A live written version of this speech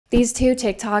These two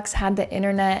TikToks had the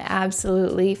internet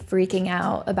absolutely freaking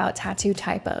out about tattoo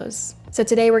typos. So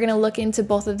today we're gonna look into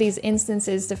both of these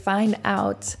instances to find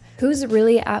out who's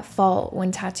really at fault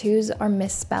when tattoos are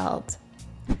misspelled.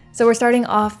 So we're starting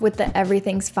off with the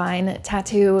everything's fine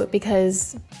tattoo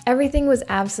because everything was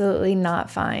absolutely not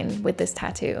fine with this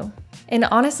tattoo. And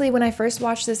honestly, when I first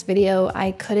watched this video,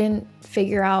 I couldn't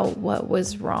figure out what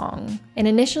was wrong. And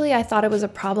initially I thought it was a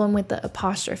problem with the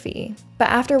apostrophe. But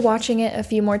after watching it a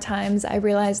few more times, I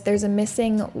realized there's a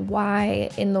missing Y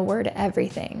in the word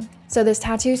everything. So this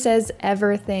tattoo says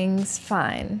everything's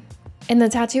fine. And the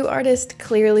tattoo artist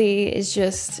clearly is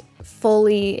just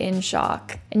fully in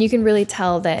shock. And you can really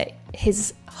tell that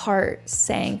his heart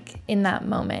sank in that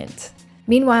moment.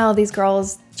 Meanwhile, these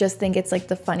girls just think it's like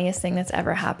the funniest thing that's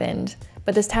ever happened.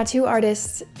 But this tattoo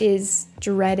artist is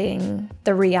dreading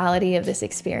the reality of this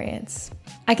experience.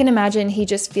 I can imagine he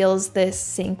just feels this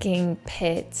sinking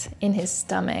pit in his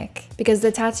stomach because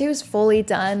the tattoo is fully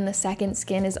done, the second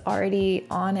skin is already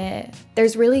on it.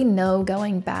 There's really no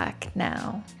going back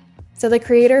now. So the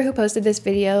creator who posted this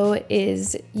video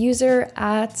is user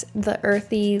at the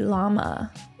earthy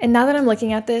llama. And now that I'm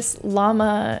looking at this,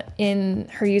 llama in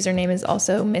her username is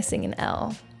also missing an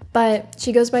L. But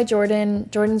she goes by Jordan.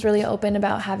 Jordan's really open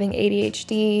about having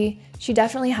ADHD. She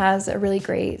definitely has a really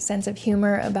great sense of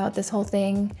humor about this whole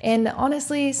thing. And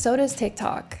honestly, so does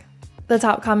TikTok. The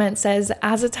top comment says,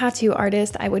 as a tattoo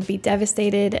artist, I would be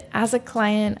devastated. As a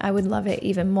client, I would love it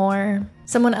even more.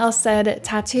 Someone else said,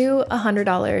 tattoo,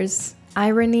 $100.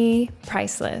 Irony,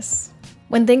 priceless.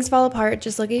 When things fall apart,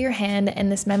 just look at your hand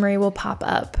and this memory will pop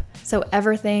up. So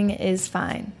everything is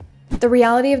fine. The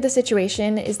reality of the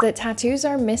situation is that tattoos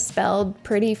are misspelled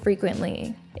pretty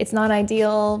frequently. It's not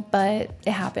ideal, but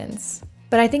it happens.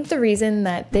 But I think the reason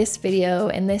that this video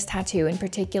and this tattoo in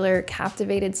particular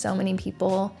captivated so many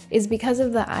people is because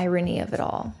of the irony of it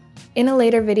all. In a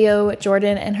later video,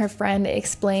 Jordan and her friend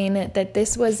explain that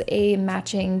this was a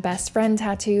matching best friend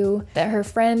tattoo that her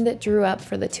friend drew up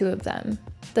for the two of them.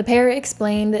 The pair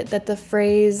explained that the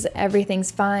phrase,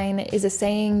 everything's fine, is a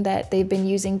saying that they've been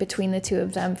using between the two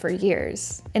of them for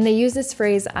years. And they use this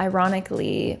phrase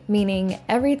ironically, meaning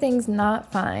everything's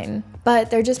not fine, but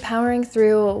they're just powering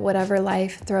through whatever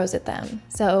life throws at them.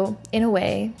 So in a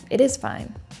way, it is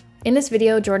fine. In this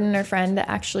video, Jordan and her friend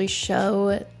actually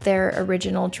show their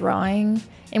original drawing,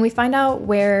 and we find out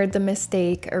where the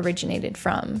mistake originated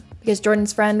from. Because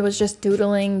Jordan's friend was just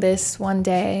doodling this one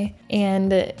day,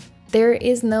 and there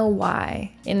is no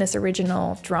Y in this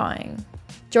original drawing.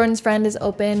 Jordan's friend is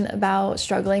open about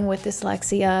struggling with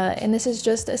dyslexia, and this is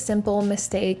just a simple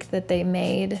mistake that they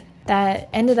made that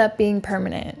ended up being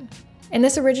permanent. And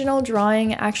this original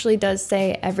drawing actually does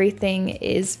say everything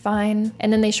is fine,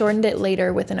 and then they shortened it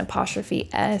later with an apostrophe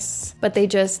S, but they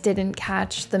just didn't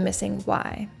catch the missing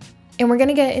Y. And we're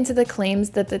gonna get into the claims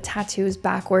that the tattoo is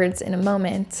backwards in a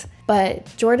moment, but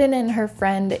Jordan and her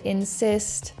friend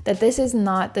insist that this is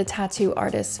not the tattoo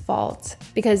artist's fault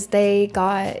because they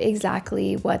got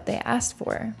exactly what they asked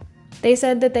for. They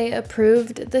said that they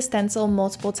approved the stencil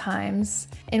multiple times,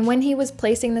 and when he was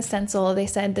placing the stencil, they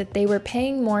said that they were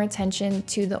paying more attention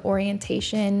to the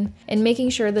orientation and making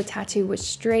sure the tattoo was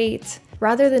straight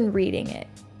rather than reading it.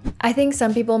 I think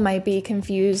some people might be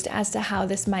confused as to how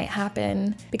this might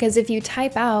happen, because if you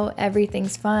type out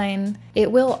everything's fine,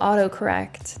 it will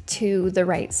autocorrect to the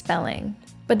right spelling.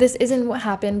 But this isn't what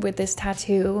happened with this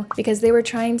tattoo because they were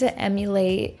trying to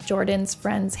emulate Jordan's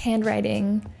friend's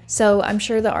handwriting. So I'm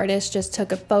sure the artist just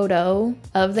took a photo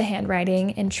of the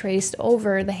handwriting and traced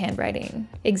over the handwriting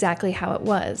exactly how it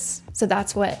was. So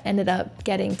that's what ended up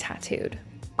getting tattooed.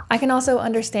 I can also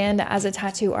understand as a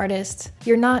tattoo artist,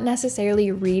 you're not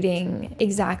necessarily reading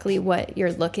exactly what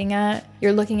you're looking at.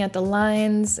 You're looking at the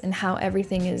lines and how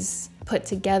everything is put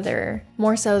together,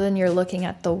 more so than you're looking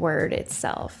at the word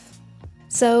itself.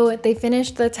 So they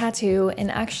finished the tattoo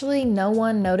and actually no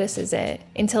one notices it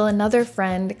until another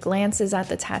friend glances at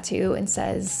the tattoo and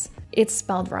says, it's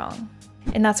spelled wrong.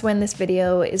 And that's when this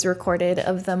video is recorded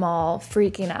of them all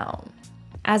freaking out.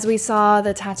 As we saw,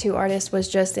 the tattoo artist was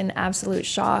just in absolute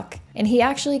shock, and he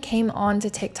actually came on to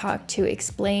TikTok to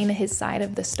explain his side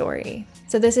of the story.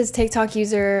 So this is TikTok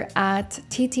user at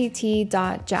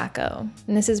ttt.jacko,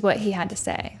 and this is what he had to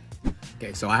say.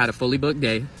 Okay, so I had a fully booked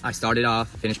day. I started off,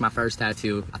 finished my first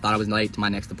tattoo. I thought I was late to my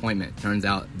next appointment. Turns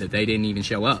out that they didn't even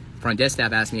show up. front desk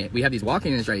staff asked me, we have these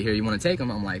walk-ins right here, you want to take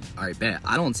them? I'm like, all right, bet.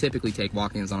 I don't typically take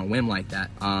walk-ins on a whim like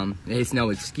that. It's no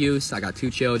excuse. I got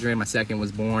 2 children. My second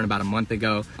was born about a month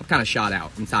ago. I'm kind of shot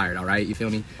out. I'm tired, all right? You feel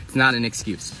me? It's not an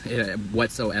excuse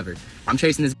whatsoever. I'm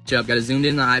chasing this bitch up, got it zoomed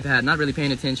in on the iPad, not really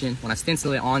paying attention. When I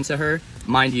stencil it onto her,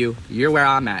 mind you, you're where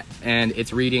I'm at, and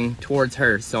it's reading towards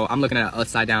her, so I'm looking at it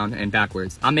upside down and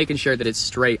backwards. I'm making sure that it's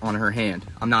straight on her hand.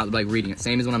 I'm not like reading it.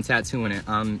 Same as when I'm tattooing it.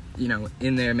 I'm, you know,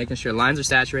 in there making sure lines are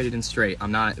saturated and straight.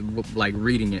 I'm not like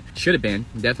reading it. Should have been,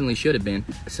 definitely should have been.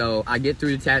 So I get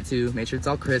through the tattoo, make sure it's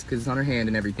all crisp because it's on her hand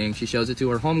and everything. She shows it to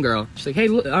her homegirl. She's like, hey,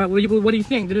 look, what do you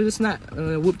think? Did it not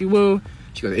whoop-de-woo?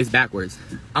 She goes, it's backwards.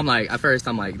 I'm like, at first,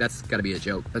 I'm like, that's gotta be a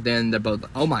joke. But then they're both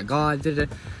like, oh my God.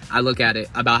 I look at it,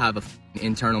 about have a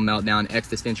internal meltdown,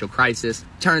 existential crisis.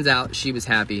 Turns out she was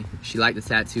happy. She liked the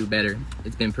tattoo better.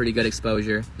 It's been pretty good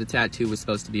exposure. The tattoo was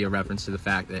supposed to be a reference to the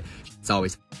fact that it's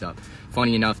always up.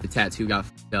 Funny enough, the tattoo got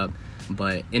up,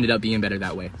 but ended up being better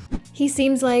that way. He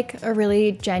seems like a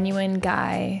really genuine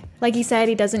guy. Like he said,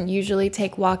 he doesn't usually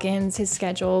take walk-ins. His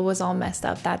schedule was all messed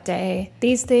up that day.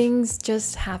 These things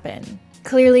just happen.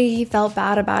 Clearly, he felt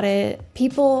bad about it.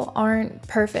 People aren't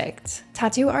perfect.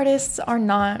 Tattoo artists are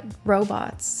not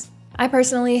robots. I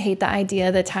personally hate the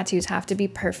idea that tattoos have to be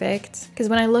perfect, because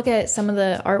when I look at some of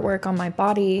the artwork on my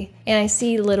body and I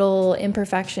see little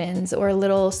imperfections or a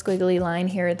little squiggly line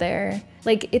here or there,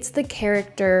 like it's the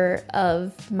character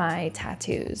of my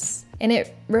tattoos. And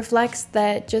it reflects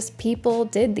that just people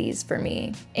did these for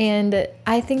me. And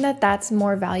I think that that's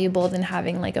more valuable than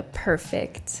having like a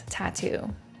perfect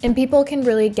tattoo. And people can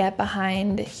really get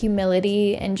behind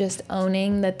humility and just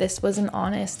owning that this was an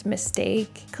honest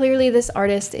mistake. Clearly, this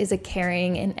artist is a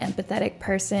caring and empathetic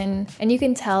person, and you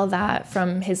can tell that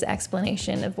from his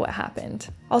explanation of what happened.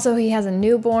 Also, he has a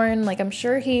newborn, like I'm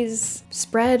sure he's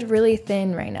spread really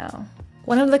thin right now.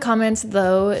 One of the comments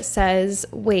though says,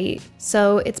 wait,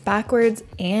 so it's backwards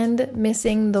and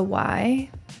missing the Y?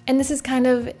 And this is kind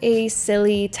of a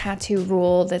silly tattoo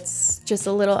rule that's just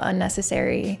a little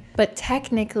unnecessary, but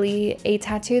technically a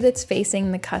tattoo that's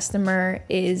facing the customer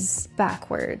is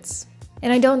backwards.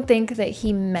 And I don't think that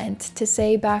he meant to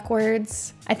say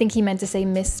backwards. I think he meant to say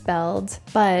misspelled,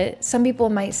 but some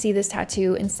people might see this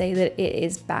tattoo and say that it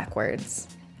is backwards.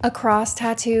 A cross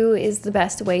tattoo is the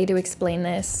best way to explain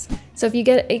this. So if you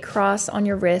get a cross on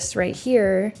your wrist right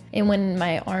here, and when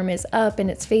my arm is up and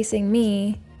it's facing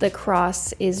me, the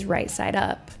cross is right side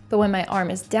up. But when my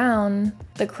arm is down,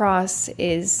 the cross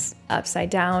is upside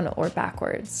down or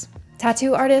backwards.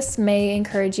 Tattoo artists may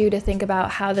encourage you to think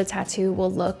about how the tattoo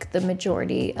will look the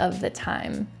majority of the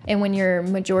time. And when you're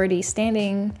majority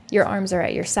standing, your arms are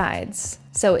at your sides.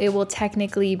 So it will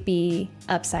technically be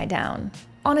upside down.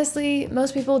 Honestly,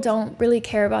 most people don't really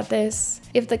care about this.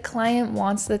 If the client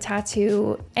wants the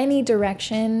tattoo any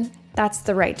direction, that's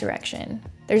the right direction.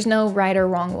 There's no right or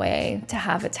wrong way to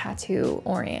have a tattoo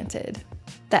oriented.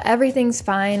 The Everything's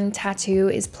Fine tattoo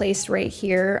is placed right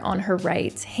here on her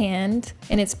right hand,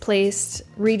 and it's placed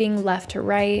reading left to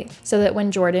right so that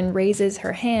when Jordan raises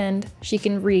her hand, she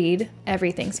can read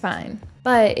Everything's Fine.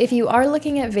 But if you are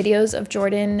looking at videos of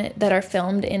Jordan that are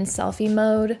filmed in selfie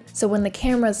mode, so when the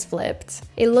camera's flipped,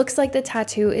 it looks like the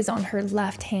tattoo is on her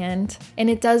left hand,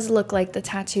 and it does look like the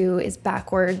tattoo is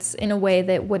backwards in a way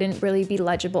that wouldn't really be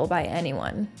legible by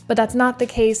anyone. But that's not the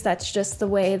case, that's just the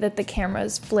way that the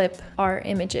cameras flip our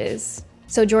images.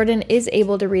 So Jordan is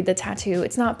able to read the tattoo.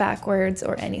 It's not backwards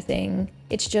or anything,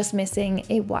 it's just missing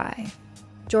a Y.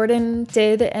 Jordan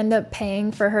did end up paying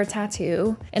for her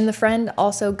tattoo, and the friend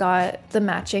also got the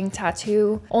matching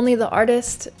tattoo, only the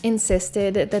artist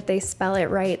insisted that they spell it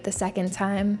right the second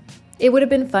time. It would have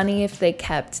been funny if they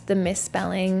kept the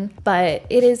misspelling, but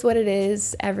it is what it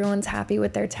is. Everyone's happy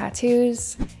with their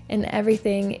tattoos, and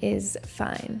everything is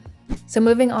fine. So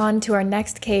moving on to our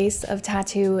next case of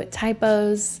tattoo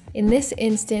typos. In this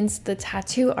instance, the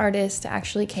tattoo artist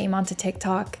actually came onto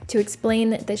TikTok to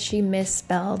explain that she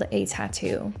misspelled a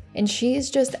tattoo, and she's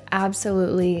just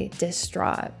absolutely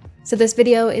distraught. So this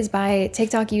video is by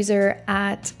TikTok user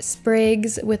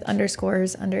 @Spriggs with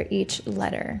underscores under each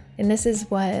letter. And this is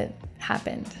what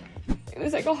happened. It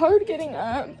was like hard getting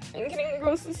up and getting the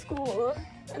girls to school.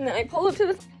 And then I pull up to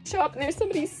the shop and there's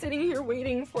somebody sitting here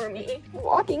waiting for me.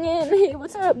 Walking in, hey,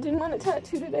 what's up? Didn't want a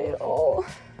tattoo today at all.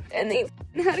 And they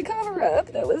had a cover up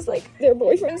that was like their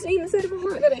boyfriend's name instead of a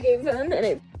heart that I gave them. And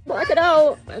I block it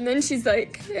out. And then she's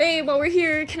like, hey, while we're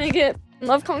here, can I get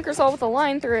Love Concours All with a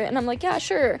line through it? And I'm like, yeah,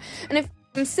 sure. And if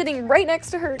I'm sitting right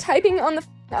next to her typing on the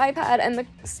iPad and the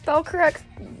spell correct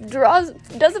does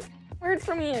a word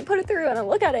for me, I put it through and I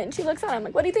look at it and she looks at it. I'm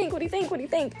like, what do you think? What do you think? What do you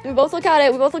think? We both look at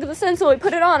it. We both look at the stencil. We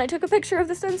put it on. I took a picture of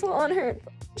the stencil on her.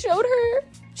 showed her.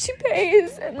 She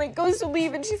pays and like goes to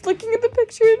leave and she's looking at the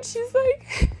picture and she's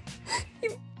like,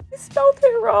 you spelled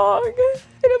it wrong.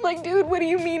 And I'm like, dude, what do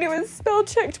you mean it was spell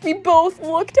checked? We both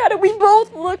looked at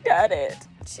it.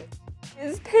 She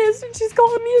is pissed and she's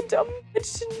calling me a dumb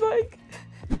bitch and like.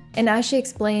 And as she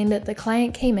explained, the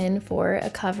client came in for a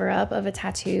cover-up of a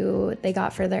tattoo they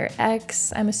got for their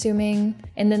ex, I'm assuming,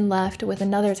 and then left with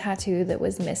another tattoo that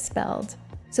was misspelled.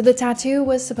 So the tattoo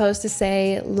was supposed to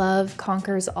say, "Love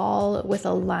conquers all," with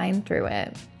a line through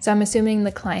it. So I'm assuming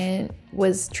the client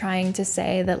was trying to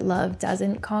say that love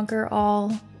doesn't conquer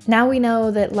all. Now we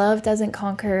know that love doesn't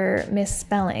conquer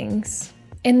misspellings.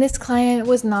 And this client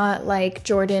was not like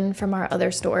Jordan from our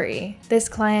other story. This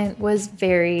client was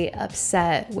very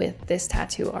upset with this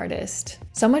tattoo artist.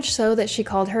 So much so that she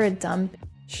called her a dumb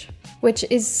bitch, which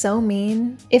is so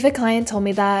mean. If a client told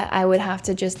me that, I would have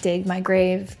to just dig my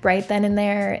grave right then and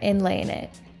there and lay in it.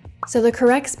 So the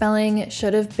correct spelling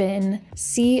should have been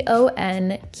Conquers.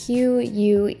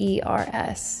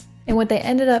 And what they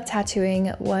ended up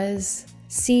tattooing was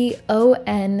Concours.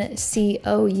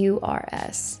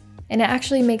 And it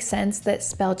actually makes sense that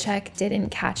spell check didn't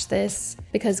catch this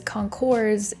because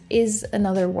concours is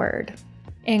another word.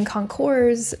 And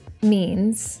concours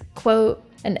means, quote,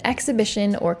 an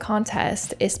exhibition or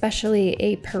contest, especially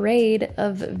a parade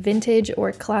of vintage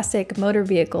or classic motor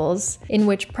vehicles in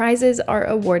which prizes are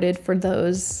awarded for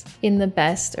those in the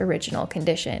best original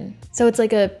condition. So it's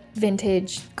like a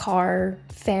vintage car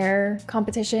fair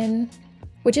competition,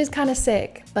 which is kind of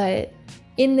sick, but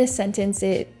in this sentence,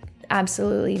 it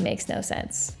absolutely makes no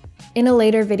sense. In a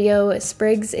later video,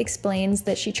 Spriggs explains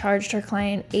that she charged her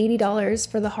client $80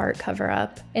 for the heart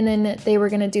cover-up, and then they were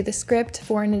gonna do the script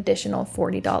for an additional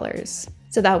 $40.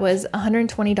 So that was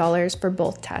 $120 for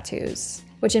both tattoos,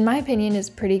 which in my opinion is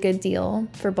a pretty good deal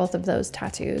for both of those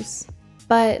tattoos.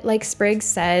 But like Spriggs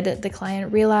said, the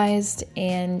client realized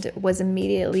and was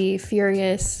immediately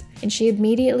furious, and she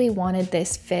immediately wanted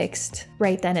this fixed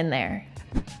right then and there.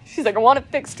 She's like, I want it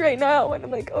fixed right now. And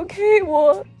I'm like, okay,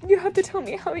 well, you have to tell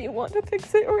me how you want to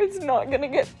fix it or it's not gonna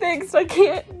get fixed. I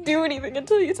can't do anything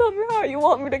until you tell me how you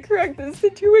want me to correct this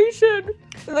situation.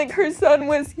 And like, her son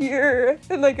was here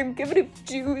and like, I'm giving him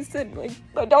juice and like,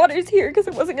 my daughter's here because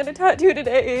I wasn't gonna tattoo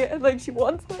today. And like, she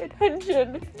wants my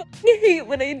attention. I hate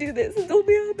when I do this. It's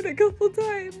only happened a couple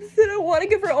times. And I want to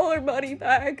give her all her money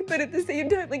back. But at the same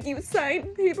time, like, you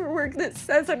signed paperwork that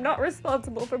says I'm not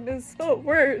responsible for misspelled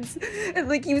words. And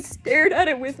like, you stared at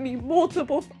it with me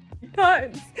multiple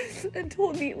times and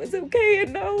told me it was okay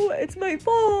and no, it's my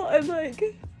fault. I'm like...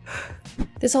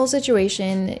 This whole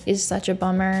situation is such a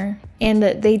bummer, and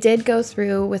they did go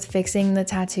through with fixing the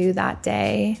tattoo that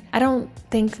day. I don't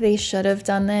think they should have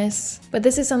done this, but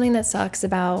this is something that sucks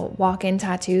about walk-in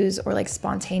tattoos or like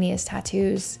spontaneous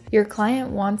tattoos. Your client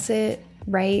wants it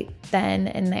right then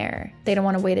and there. They don't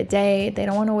want to wait a day, they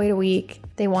don't want to wait a week,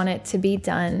 they want it to be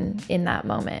done in that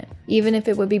moment, even if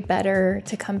it would be better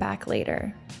to come back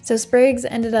later. So Spriggs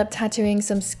ended up tattooing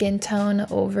some skin tone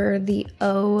over the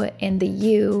O and the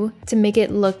U to make it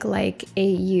look like a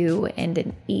U and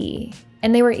an E.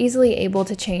 And they were easily able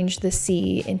to change the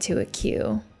C into a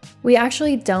Q. We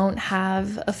actually don't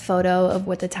have a photo of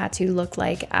what the tattoo looked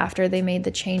like after they made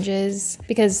the changes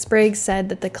because Spriggs said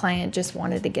that the client just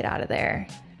wanted to get out of there.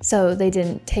 So they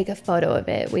didn't take a photo of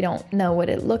it. We don't know what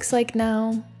it looks like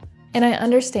now. And I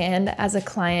understand as a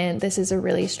client, this is a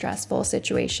really stressful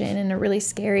situation and a really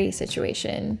scary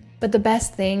situation. But the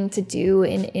best thing to do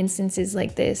in instances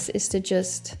like this is to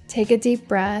just take a deep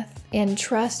breath and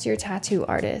trust your tattoo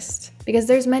artist, because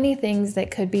there's many things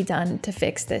that could be done to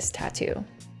fix this tattoo.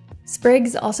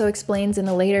 Spriggs also explains in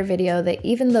a later video that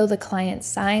even though the client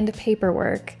signed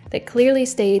paperwork that clearly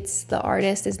states the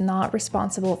artist is not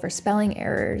responsible for spelling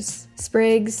errors,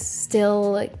 Spriggs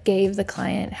still gave the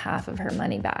client half of her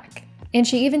money back. And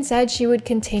she even said she would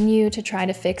continue to try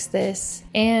to fix this,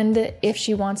 and if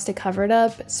she wants to cover it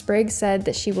up, Spriggs said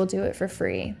that she will do it for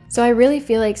free. So I really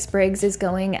feel like Spriggs is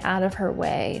going out of her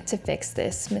way to fix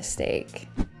this mistake.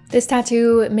 This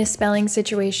tattoo misspelling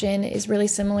situation is really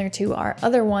similar to our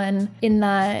other one in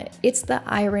that it's the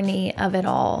irony of it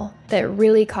all that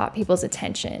really caught people's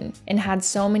attention and had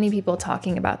so many people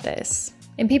talking about this.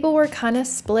 And people were kind of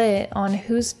split on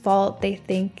whose fault they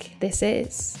think this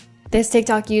is. This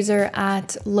TikTok user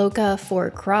at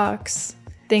Loca4Crocs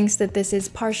thinks that this is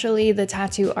partially the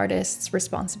tattoo artist's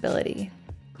responsibility.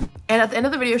 And at the end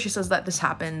of the video, she says that this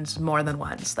happens more than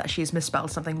once, that she's misspelled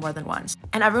something more than once.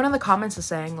 And everyone in the comments is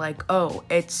saying like, oh,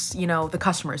 it's, you know, the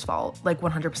customer's fault, like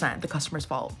 100% the customer's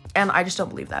fault. And I just don't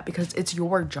believe that, because it's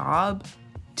your job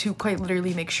to quite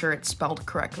literally make sure it's spelled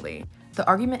correctly. The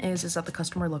argument is that the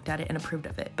customer looked at it and approved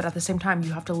of it. But at the same time,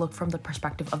 you have to look from the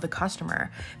perspective of the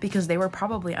customer, because they were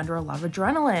probably under a lot of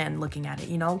adrenaline looking at it,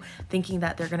 you know, thinking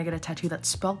that they're gonna get a tattoo that's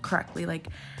spelled correctly. Like,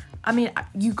 I mean,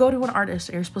 you go to an artist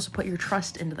and you're supposed to put your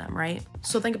trust into them, right?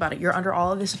 So think about it. You're under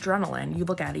all of this adrenaline. You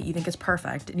look at it, you think it's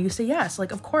perfect, and you say yes,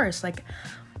 like, of course, like.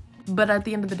 But at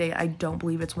the end of the day, I don't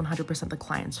believe it's 100% the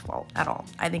client's fault at all.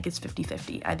 I think it's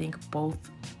 50-50. I think both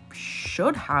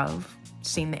should have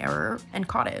seen the error and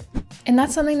caught it. And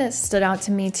that's something that stood out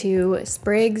to me too.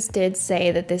 Spriggs did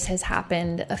say that this has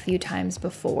happened a few times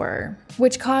before,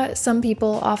 which caught some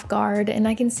people off guard, and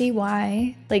I can see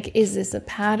why. Like, is this a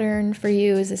pattern for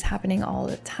you? Is this happening all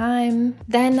the time?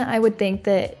 Then I would think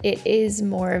that it is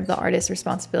more of the artist's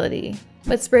responsibility.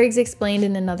 But Spriggs explained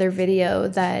in another video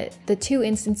that the two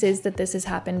instances that this has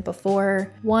happened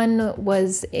before, one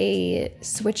was a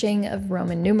switching of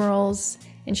Roman numerals,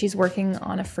 and she's working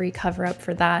on a free cover-up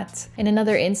for that. In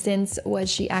another instance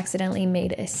was she accidentally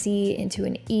made a C into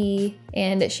an E,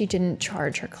 and she didn't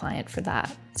charge her client for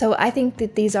that. So I think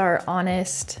that these are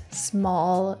honest,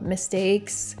 small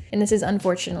mistakes, and this is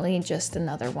unfortunately just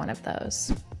another one of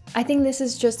those. I think this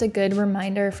is just a good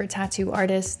reminder for tattoo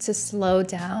artists to slow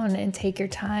down and take your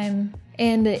time.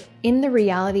 And in the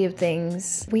reality of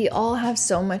things, we all have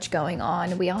so much going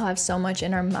on. We all have so much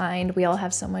in our mind. We all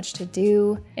have so much to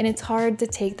do. And it's hard to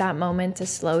take that moment to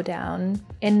slow down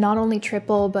and not only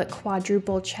triple, but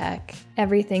quadruple check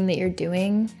everything that you're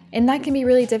doing. And that can be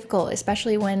really difficult,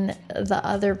 especially when the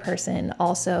other person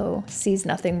also sees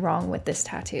nothing wrong with this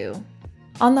tattoo.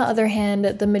 On the other hand,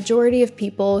 the majority of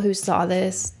people who saw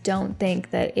this don't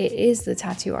think that it is the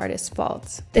tattoo artist's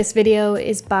fault. This video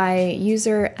is by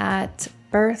user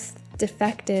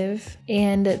 @birthdefective,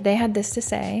 and they had this to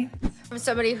say. From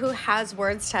somebody who has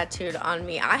words tattooed on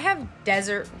me. I have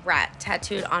desert rat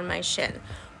tattooed on my shin.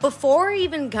 Before I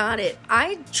even got it,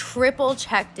 I triple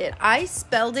checked it. I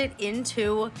spelled it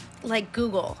into like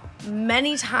Google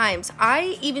many times.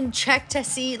 I even checked to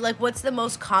see like what's the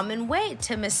most common way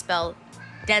to misspell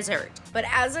desert. But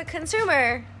as a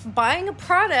consumer, buying a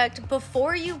product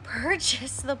before you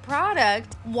purchase the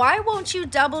product, why won't you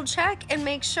double check and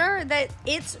make sure that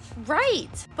it's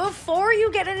right? Before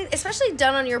you get any, especially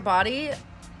done on your body,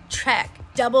 check,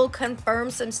 double confirm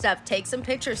some stuff, take some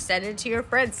pictures, send it to your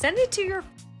friends, send it to your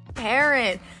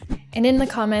parent. And in the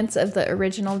comments of the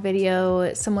original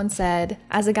video, someone said,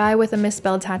 as a guy with a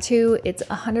misspelled tattoo, it's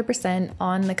 100%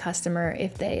 on the customer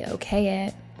if they okay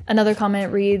it. Another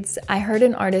comment reads, I heard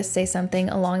an artist say something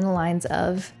along the lines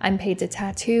of, I'm paid to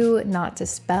tattoo, not to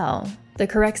spell. The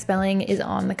correct spelling is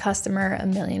on the customer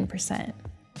 1,000,000%.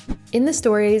 In the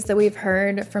stories that we've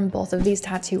heard from both of these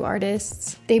tattoo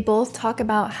artists, they both talk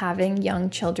about having young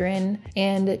children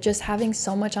and just having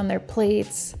so much on their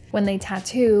plates. When they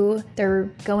tattoo,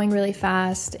 they're going really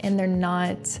fast and they're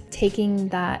not taking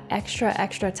that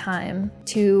extra time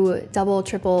to double,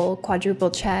 triple, quadruple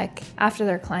check after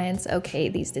their clients okay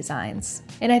these designs.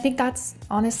 And I think that's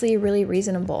honestly really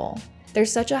reasonable. There's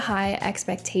such a high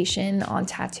expectation on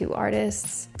tattoo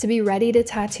artists to be ready to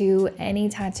tattoo any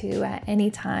tattoo at any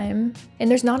time,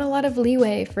 and there's not a lot of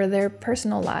leeway for their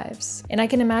personal lives. And I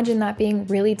can imagine that being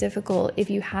really difficult if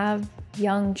you have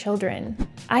young children.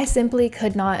 I simply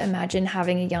could not imagine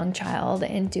having a young child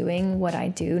and doing what I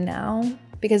do now.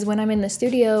 Because when I'm in the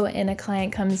studio and a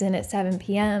client comes in at 7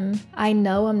 p.m., I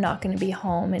know I'm not going to be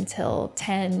home until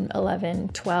 10, 11,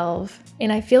 12.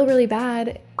 And I feel really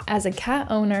bad as a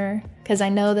cat owner because I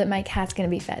know that my cat's going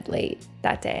to be fed late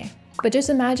that day. But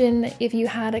just imagine if you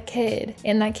had a kid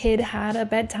and that kid had a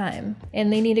bedtime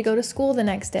and they need to go to school the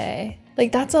next day.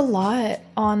 Like, that's a lot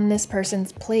on this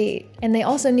person's plate. And they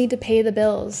also need to pay the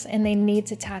bills and they need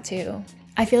to tattoo.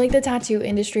 I feel like the tattoo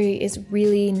industry is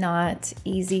really not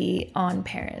easy on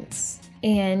parents.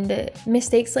 And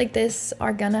mistakes like this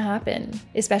are gonna happen,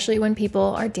 especially when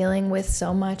people are dealing with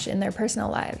so much in their personal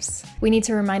lives. We need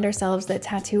to remind ourselves that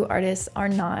tattoo artists are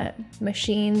not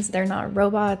machines, they're not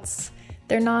robots,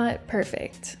 they're not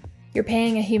perfect. You're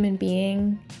paying a human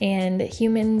being, and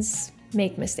humans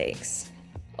make mistakes.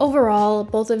 Overall,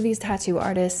 both of these tattoo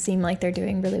artists seem like they're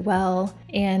doing really well,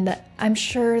 and I'm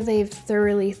sure they've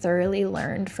thoroughly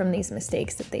learned from these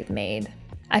mistakes that they've made.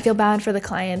 I feel bad for the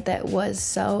client that was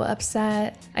so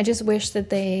upset. I just wish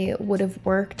that they would have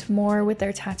worked more with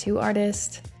their tattoo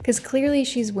artist, because clearly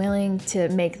she's willing to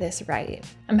make this right.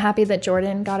 I'm happy that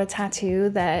Jordan got a tattoo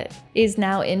that is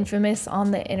now infamous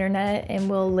on the internet and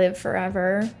will live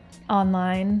forever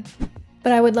online.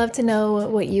 But I would love to know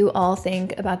what you all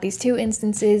think about these two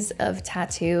instances of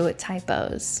tattoo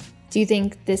typos. Do you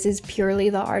think this is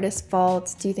purely the artist's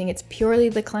fault? Do you think it's purely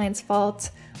the client's fault?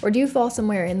 Or do you fall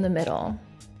somewhere in the middle?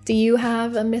 Do you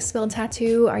have a misspelled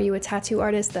tattoo? Are you a tattoo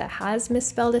artist that has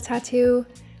misspelled a tattoo?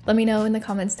 Let me know in the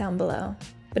comments down below.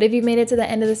 But if you've made it to the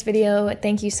end of this video,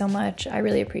 thank you so much. I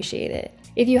really appreciate it.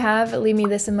 If you have, leave me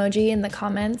this emoji in the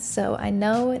comments so I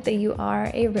know that you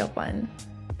are a real one.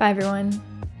 Bye everyone.